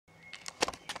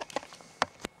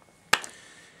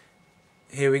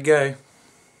Here we go.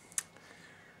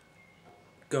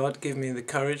 God, give me the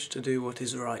courage to do what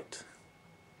is right.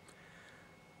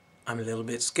 I'm a little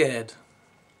bit scared,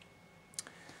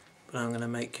 but I'm going to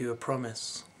make you a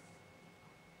promise.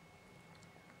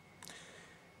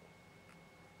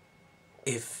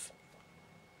 If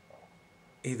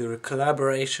either a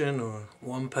collaboration or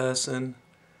one person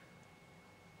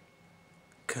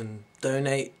can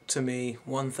donate to me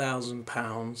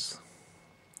 £1,000,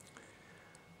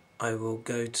 I will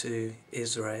go to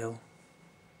Israel.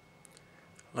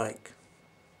 Like,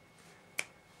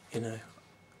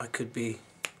 I could be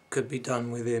done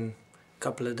within a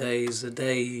couple of days, a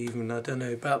day even. I don't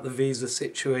know about the visa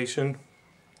situation,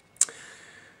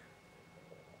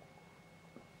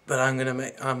 but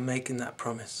I'm making that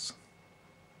promise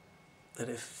that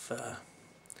if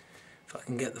I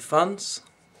can get the funds,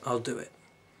 I'll do it.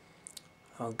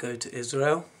 I'll go to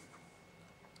Israel.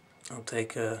 I'll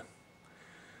take a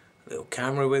little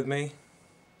camera with me,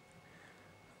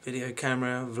 video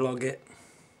camera, vlog it.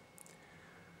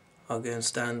 I'll go and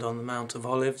stand on the Mount of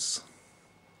Olives.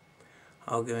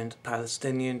 I'll go into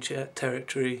Palestinian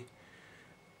territory,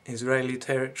 Israeli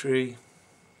territory.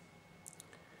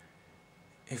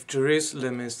 If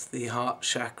Jerusalem is the heart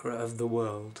chakra of the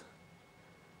world,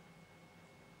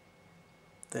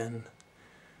 then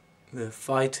the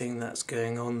fighting that's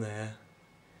going on there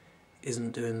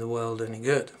isn't doing the world any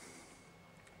good.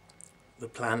 The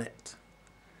planet,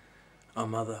 our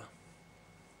mother.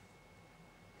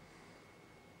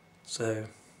 So,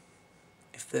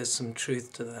 if there's some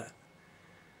truth to that,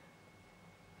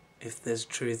 if there's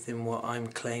truth in what I'm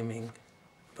claiming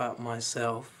about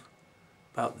myself,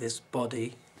 about this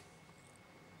body,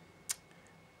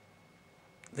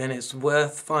 then it's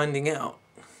worth finding out.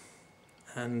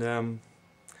 And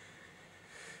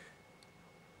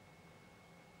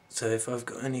so if I've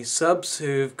got any subs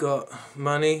who've got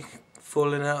money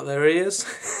falling out their ears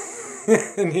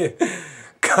and you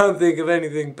can't think of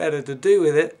anything better to do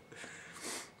with it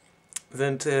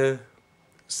than to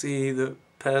see the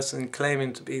person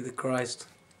claiming to be the Christ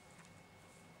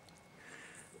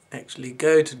actually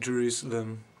go to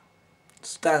Jerusalem,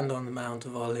 stand on the Mount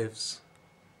of Olives.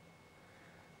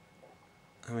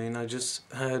 I mean, I just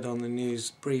heard on the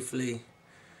news briefly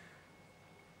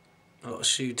a lot of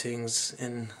shootings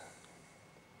in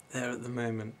there at the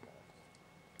moment.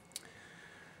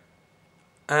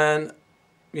 And,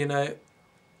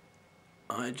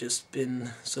 I just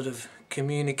been sort of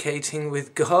communicating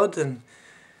with God, and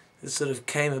it sort of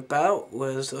came about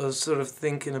was I was sort of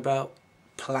thinking about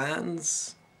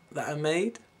plans that I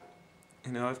made.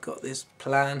 I've got this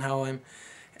plan how I'm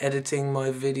editing my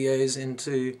videos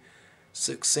into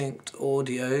succinct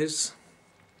audios,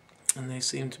 and they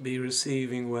seem to be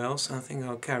receiving well, so I think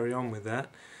I'll carry on with that.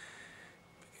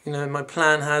 My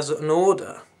plan has an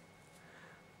order.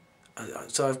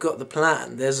 So I've got the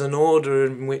plan. There's an order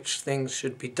in which things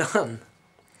should be done.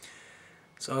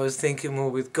 So I was thinking,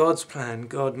 well, with God's plan,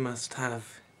 God must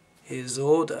have his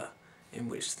order in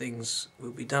which things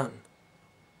will be done.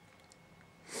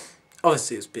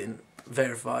 Obviously it's been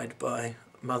verified by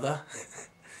Mother.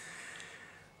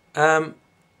 And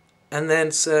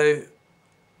then so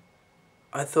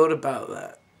I thought about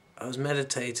that. I was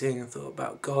meditating and thought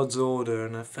about God's order,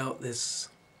 and I felt this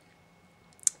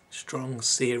strong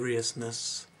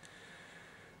seriousness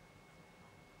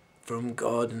from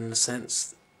God, in the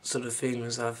sense, sort of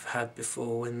feelings I've had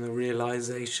before when the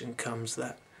realization comes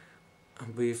that I'll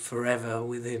be forever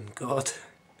within God.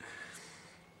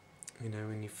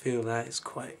 When you feel that, it's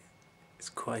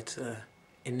quite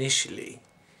initially,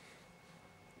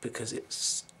 because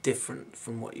it's different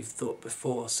from what you've thought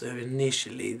before. So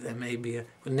initially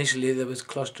there was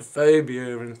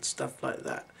claustrophobia and stuff like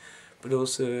that, but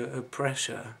also a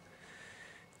pressure.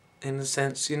 In a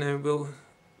sense,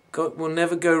 God will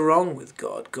never go wrong with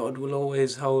God. God will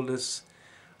always hold us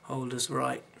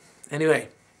right. Anyway,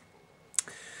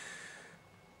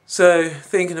 so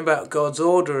thinking about God's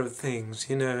order of things,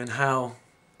 and how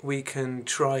we can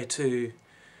try to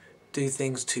do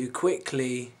things too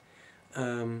quickly,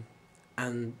 and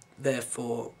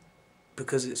therefore,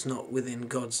 because it's not within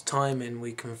God's timing,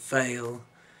 we can fail,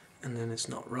 and then it's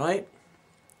not right.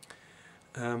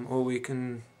 Or we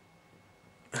can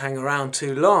hang around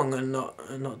too long and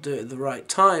not do it at the right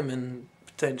time, and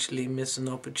potentially miss an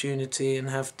opportunity and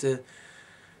have to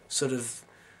sort of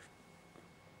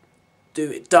do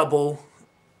it double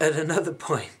at another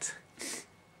point.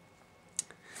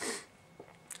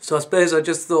 So I suppose I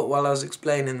just thought while I was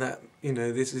explaining that,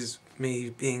 this is me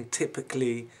being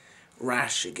typically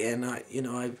rash again. I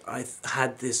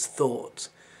had this thought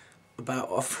about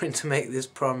offering to make this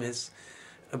promise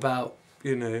about,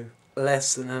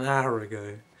 less than an hour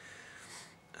ago.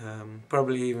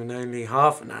 Probably even only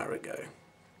half an hour ago.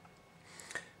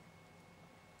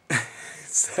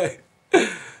 So,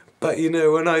 but you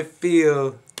know, when I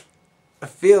feel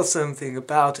something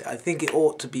about it, I think it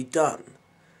ought to be done.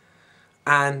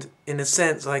 And in a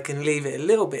sense, I can leave it a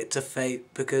little bit to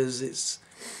fate, because it's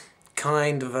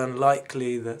kind of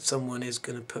unlikely that someone is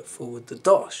going to put forward the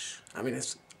dosh. I mean,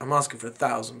 I'm asking for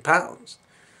 £1,000.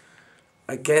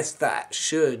 I guess that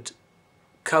should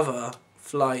cover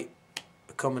flight,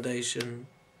 accommodation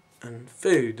and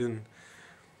food, and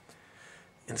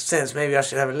in a sense maybe I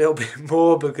should have a little bit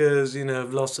more because, you know,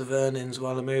 of loss of earnings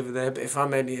while I'm over there. But if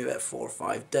I'm only there 4 or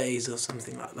 5 days or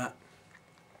something like that,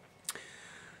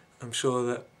 I'm sure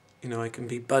that, you know, I can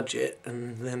be budget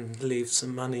and then leave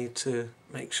some money to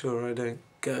make sure I don't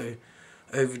go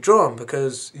overdrawn,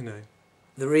 because, you know,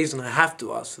 the reason I have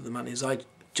to ask for the money is I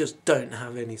just don't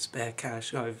have any spare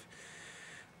cash. I've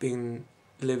been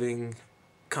living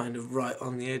kind of right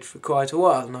on the edge for quite a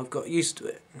while, and I've got used to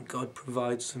it, and God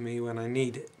provides for me when I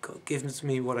need it. God gives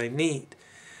me what I need.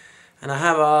 And I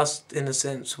have asked, in a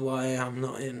sense, why I'm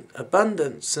not in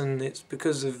abundance, and it's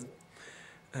because of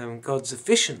God's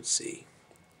efficiency,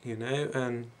 you know.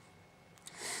 And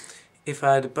if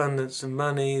I had abundance of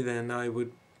money, then I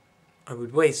would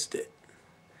waste it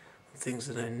on things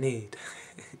I don't need.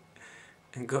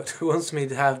 And God wants me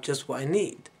to have just what I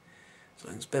need, so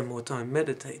I can spend more time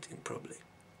meditating, probably.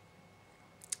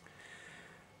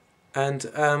 And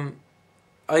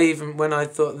when I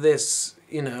thought this,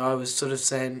 you know, I was sort of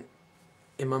saying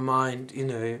in my mind, you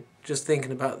know, just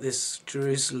thinking about this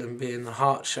Jerusalem being the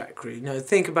heart chakra, you know,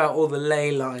 think about all the ley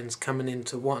lines coming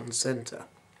into one centre.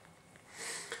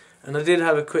 And I did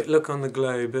have a quick look on the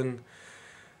globe, and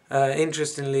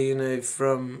interestingly, you know,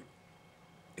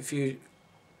 if you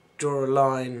draw a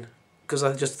line, because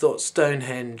I just thought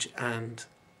Stonehenge and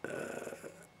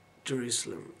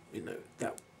Jerusalem, you know,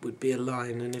 that would be a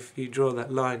line, and if you draw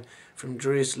that line from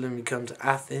Jerusalem, you come to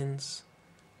Athens,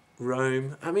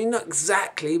 Rome. I mean, not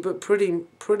exactly, but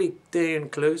pretty damn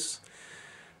close.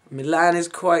 Milan is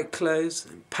quite close,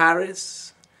 and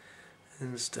Paris,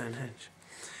 and Stonehenge.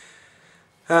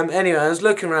 Anyway, I was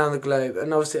looking around the globe,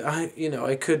 and obviously,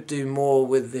 I could do more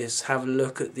with this, have a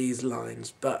look at these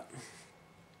lines, but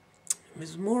it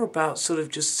was more about sort of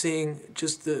just seeing,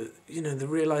 just the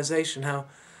realization how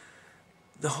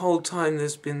the whole time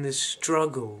there's been this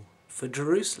struggle for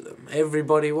Jerusalem.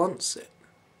 Everybody wants it.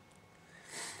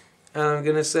 And I'm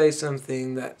going to say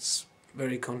something that's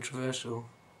very controversial.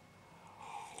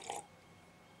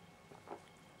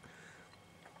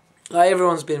 Like,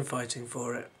 everyone's been fighting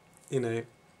for it, you know.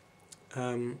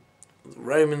 The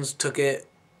Romans took it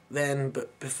then,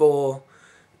 but before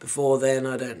then,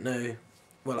 I don't know.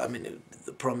 Well, I mean,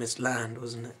 the promised land,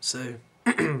 wasn't it? So,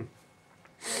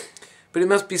 but it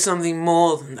must be something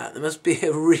more than that. There must be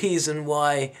a reason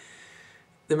why.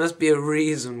 There must be a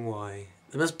reason why.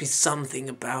 There must be something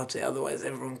about it. Otherwise,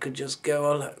 everyone could just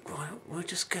go, "Oh, look, we'll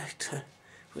just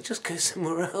go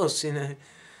somewhere else," you know,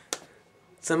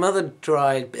 some other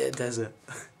dry bit of desert.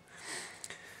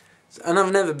 And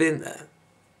I've never been there,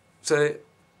 so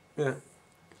yeah.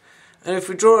 And if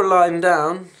we draw a line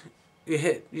down, you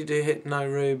do hit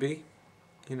Nairobi.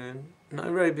 You know,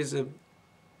 Nairobi's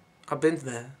I've been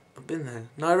there.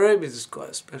 Nairobi's quite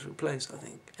a special place, I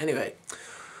think. Anyway,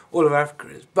 all of Africa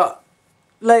is. But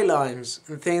ley lines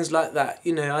and things like that,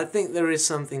 you know, I think there is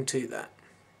something to that.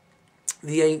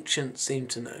 The ancients seem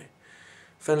to know.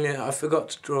 Funnily enough, I forgot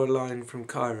to draw a line from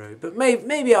Cairo, but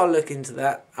maybe I'll look into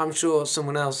that. I'm sure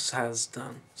someone else has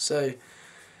done. So,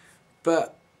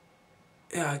 but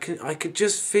yeah, I could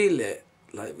just feel it,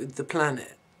 like with the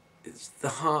planet. It's the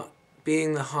heart,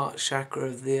 being the heart chakra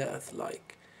of the earth,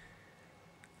 like.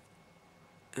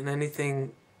 And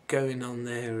anything going on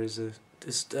there is a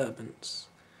disturbance,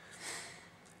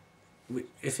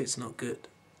 if it's not good.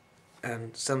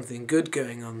 And something good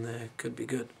going on there could be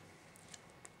good.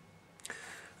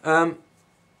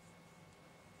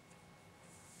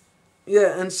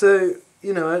 Yeah, and so,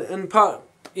 you know,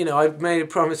 I've made a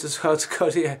promise as well to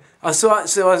God. Yeah, so I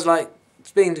was like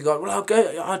speaking to God. Well, I'll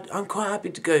go. I'm quite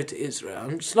happy to go to Israel.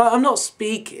 I'm just like, I'm not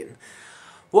speaking.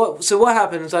 So what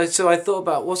happened is I thought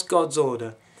about what's God's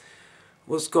order.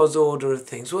 What's God's order of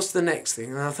things? What's the next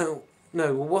thing? And I thought,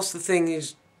 no. Well, what's the thing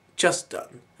he's just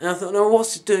done? And I thought, no.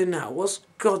 What's he doing now? What's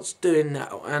God's doing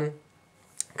now? And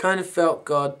kind of felt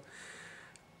God,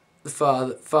 the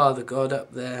Father God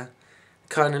up there,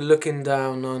 kind of looking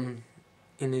down on,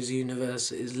 in his universe,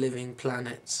 his living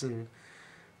planets, and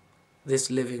this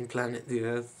living planet, the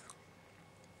Earth.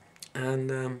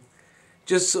 And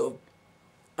just sort of,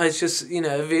 it's just, you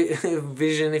know, a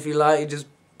vision, if you like. He just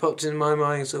popped in my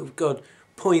mind, sort of God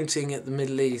pointing at the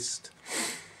Middle East.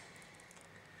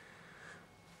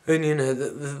 And you know,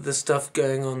 the stuff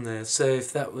going on there. So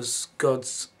if that was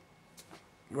God's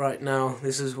right now,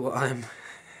 this is what I'm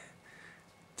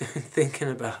thinking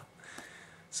about.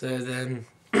 So then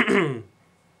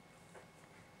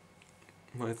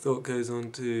my thought goes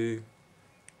on to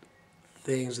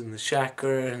things in the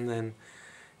chakra, and then,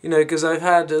 you know, because I've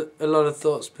had a lot of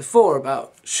thoughts before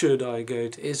about should I go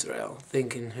to Israel,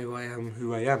 thinking who I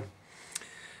am.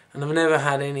 And I've never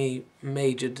had any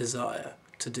major desire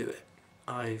to do it.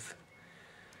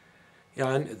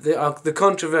 The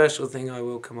controversial thing I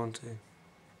will come on to.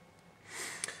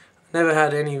 Never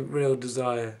had any real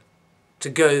desire to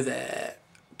go there,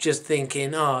 just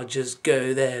thinking, just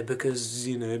go there because,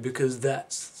 you know, because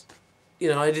that's, you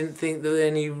know, I didn't think there was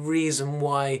any reason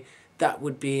why that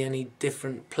would be any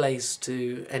different place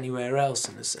to anywhere else,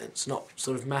 in a sense, not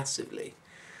sort of massively.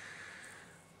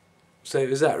 So it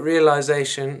was that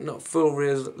realisation, not full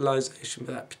realisation,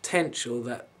 but that potential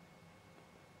that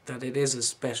it is a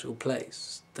special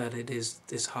place, that it is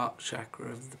this heart chakra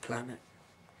of the planet.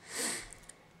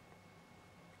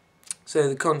 So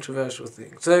the controversial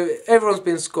thing. So everyone's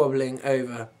been squabbling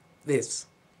over this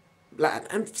land,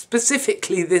 and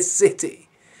specifically this city.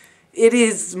 It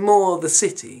is more the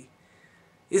city,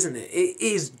 isn't it? It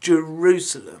is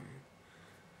Jerusalem.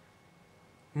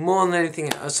 More than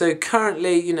anything else. So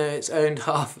currently, you know, it's owned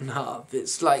half and half.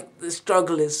 It's like the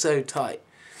struggle is so tight.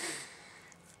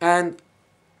 And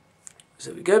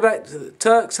so we go back to the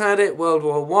Turks had it, World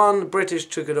War I, the British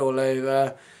took it all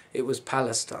over. It was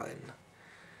Palestine.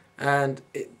 And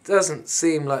it doesn't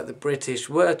seem like the British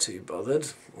were too bothered,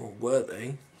 or were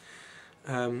they?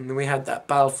 And we had that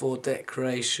Balfour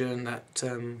Declaration that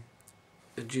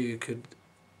a Jew could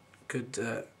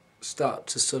start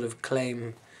to sort of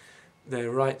claim their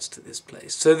rights to this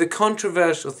place. So the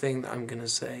controversial thing that I'm going to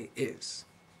say is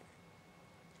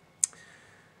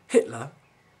Hitler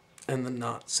and the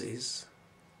Nazis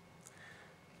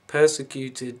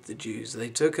persecuted the Jews. They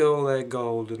took all their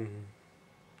gold and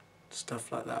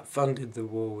stuff like that, funded the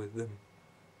war with them.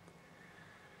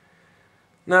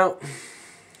 Now,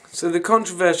 so the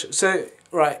controversial, so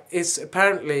right, it's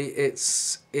apparently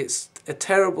it's a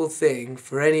terrible thing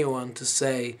for anyone to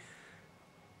say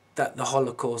that the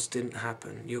Holocaust didn't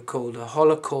happen. You're called a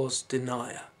Holocaust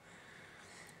denier.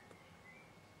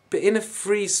 But in a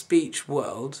free speech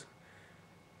world,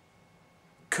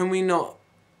 can we not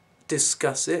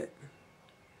discuss it?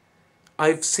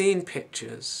 I've seen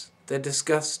pictures, they're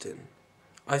disgusting.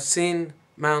 I've seen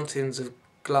mountains of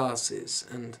glasses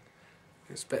and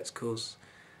spectacles,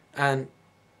 and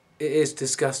it is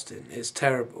disgusting, it's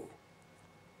terrible.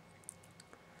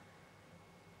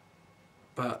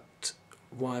 But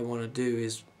what I want to do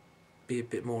is be a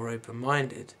bit more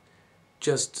open-minded.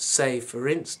 Just say, for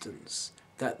instance,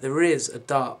 that there is a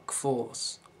dark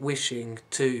force wishing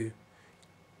to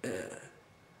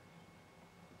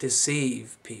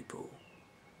deceive people.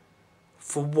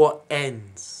 For what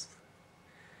ends?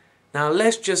 Now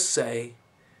let's just say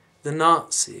the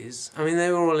Nazis, I mean,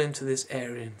 they were all into this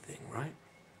Aryan thing, right?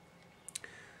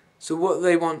 So what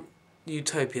they want,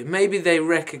 utopia. Maybe they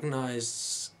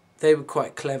recognised they were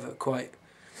quite clever, quite,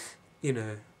 you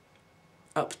know,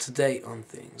 up to date on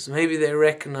things. Maybe they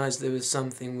recognised there was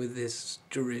something with this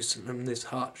Jerusalem, this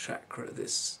heart chakra of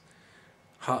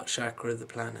the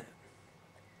planet.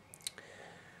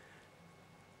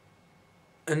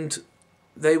 And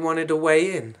they wanted a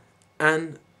way in,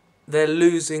 and they're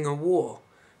losing a war.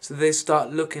 So they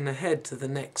start looking ahead to the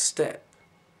next step.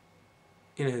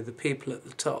 You know, the people at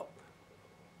the top.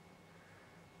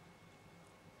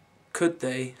 Could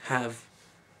they have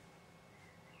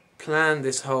planned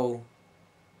this whole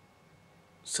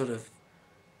sort of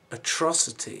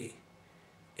atrocity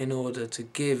in order to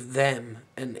give them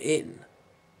an in?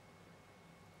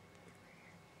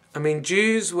 I mean,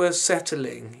 Jews were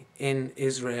settling in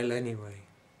Israel anyway.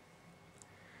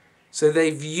 So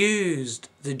they've used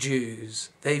the Jews,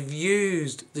 they've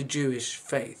used the Jewish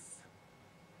faith.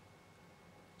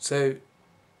 So,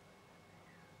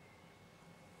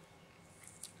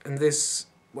 and this,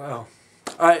 well,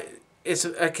 it's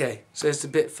okay, so it's a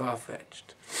bit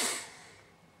far-fetched.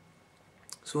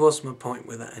 So what's my point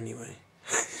with that anyway?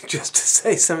 Just to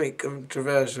say something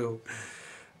controversial.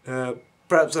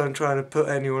 Perhaps I'm trying to put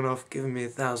anyone off giving me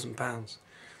 £1,000.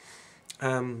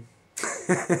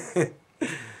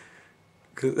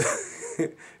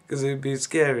 Because it would be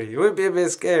scary. It would be a bit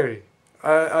scary.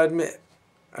 I admit.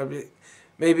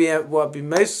 Maybe what I'd be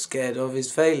most scared of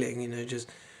is failing. You know,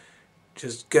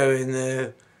 just go in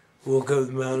there, walk up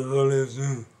the Mount of Olives.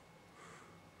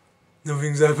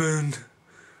 Nothing's happened.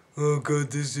 oh god,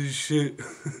 this is shit.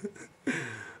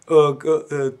 Oh, I've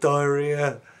got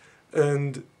diarrhea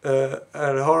and had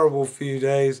a horrible few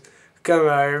days. Come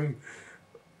home.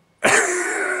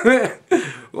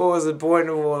 What was the point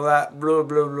of all that? Blah,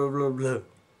 blah, blah, blah, blah.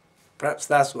 Perhaps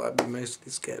that's what I'd be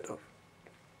mostly scared of.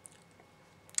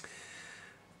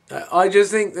 I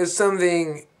just think there's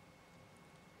something...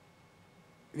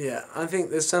 Yeah, I think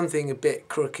there's something a bit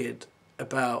crooked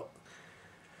about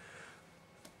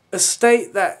a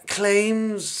state that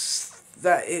claims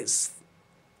that it's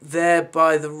there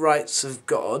by the rights of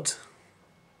God.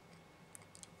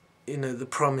 You know, the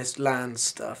promised land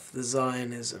stuff, the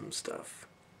Zionism stuff.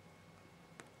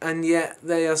 And yet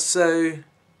they are so,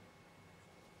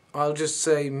 I'll just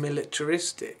say,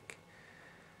 militaristic.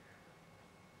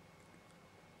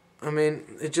 I mean,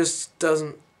 it just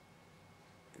doesn't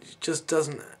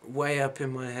weigh up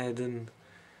in my head. And,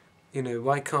 you know,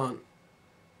 why can't,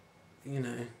 you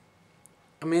know,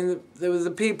 I mean, there were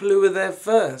the people who were there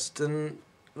first, and,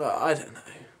 well, I don't know,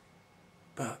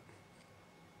 but,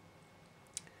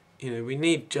 you know, we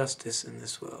need justice in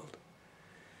this world.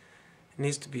 It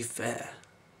needs to be fair.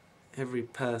 Every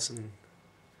person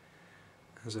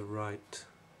has a right.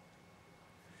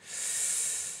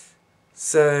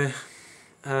 So,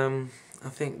 I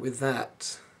think with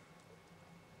that,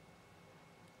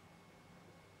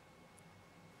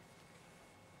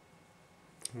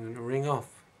 I'm going to ring off.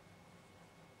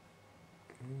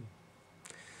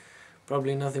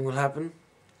 Probably nothing will happen.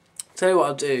 Tell you what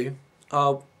I'll do.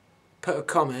 I'll put a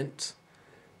comment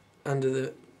under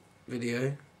the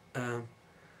video,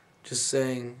 just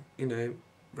saying, you know,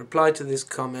 reply to this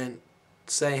comment,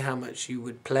 say how much you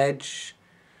would pledge,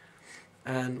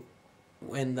 and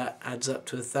when that adds up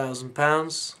to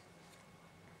 £1,000,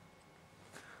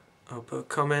 I'll put a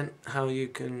comment how you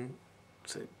can,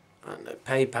 so, I don't know,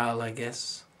 PayPal, I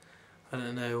guess, I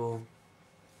don't know, or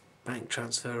bank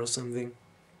transfer or something.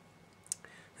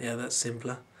 Yeah, that's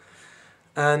simpler.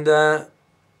 And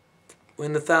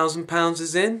when the £1,000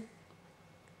 is in,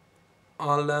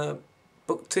 I'll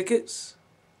book tickets,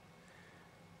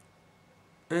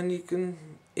 and you can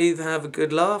either have a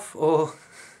good laugh or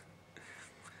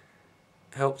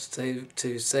help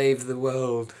to save the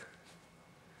world.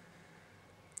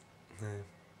 No.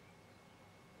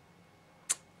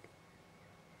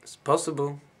 It's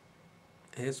possible.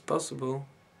 It's possible.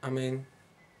 I mean,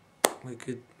 we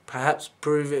could perhaps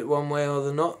prove it one way or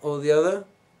the other.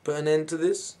 Put an end to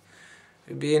this.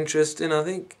 It'd be interesting, I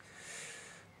think.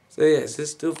 So yeah, is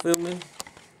this still filming?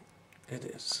 It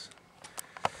is.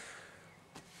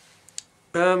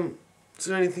 Is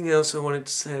there anything else I wanted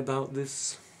to say about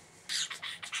this?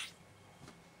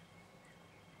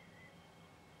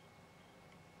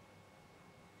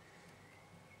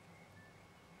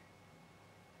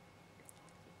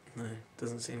 No,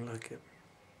 doesn't seem like it.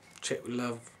 Check with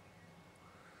love.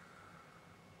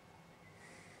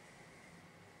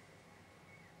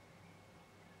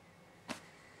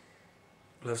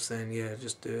 Love saying, yeah,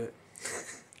 just do it.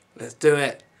 Let's do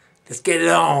it. Let's get it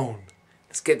on.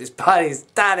 Let's get this party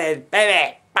started,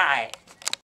 baby. Bye.